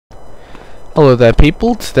Hello there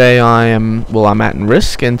people, today I'm at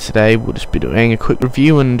Risk, and today we'll just be doing a quick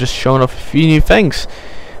review and just showing off a few new things.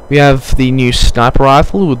 We have the new sniper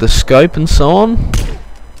rifle with the scope and so on.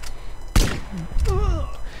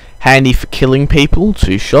 Handy for killing people,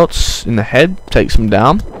 2 shots in the head, takes them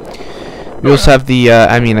down. We also have the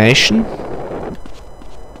ammunition.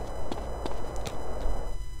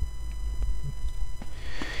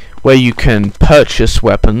 Where you can purchase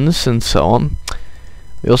weapons and so on.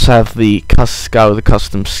 We also have the guy with the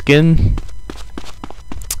custom skin.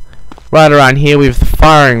 Right around here we have the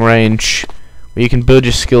firing range, where you can build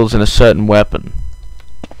your skills in a certain weapon.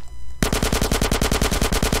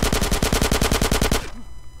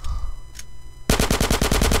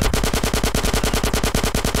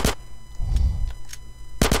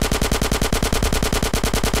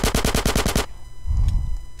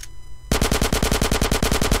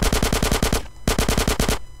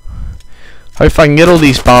 Hope I can get all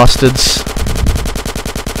these bastards.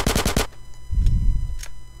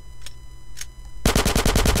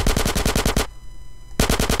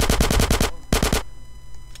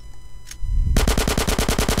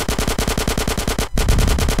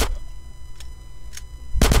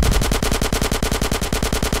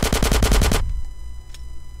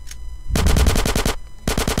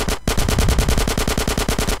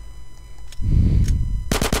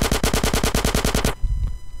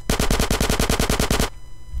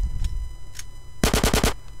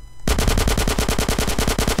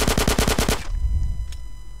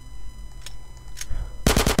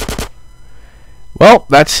 Well,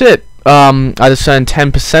 that's it. I just earned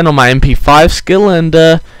 10% on my MP5 skill, and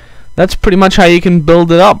that's pretty much how you can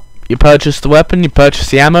build it up. You purchase the weapon, you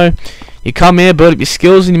purchase the ammo, you come here, build up your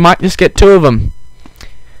skills, and you might just get 2 of them.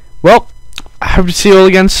 Well, I hope to see you all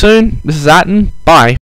again soon. This is Atten. Bye.